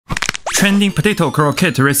Trending potato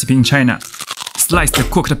croquette recipe in China. Slice the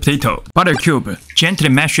cooked potato, butter cube, gently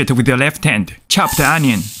mash it with your left hand, chop the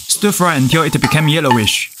onion, stir fry until it becomes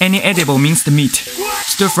yellowish. Any edible minced meat.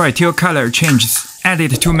 Stir fry till color changes. Add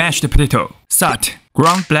it to mashed potato. Salt,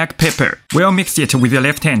 ground black pepper. Well mix it with your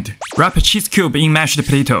left hand. Wrap a cheese cube in mashed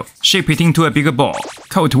potato. Shape it into a bigger ball.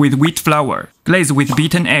 Coat with wheat flour. Glaze with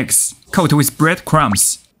beaten eggs. Coat with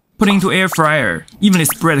breadcrumbs. Put into air fryer. Evenly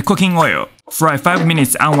spread cooking oil. Fry 5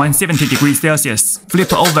 minutes on 170 degrees Celsius.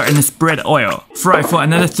 Flip over and spread oil. Fry for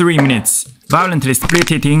another 3 minutes. Violently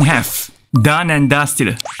split it in half. Done and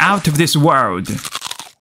dusted. Out of this world.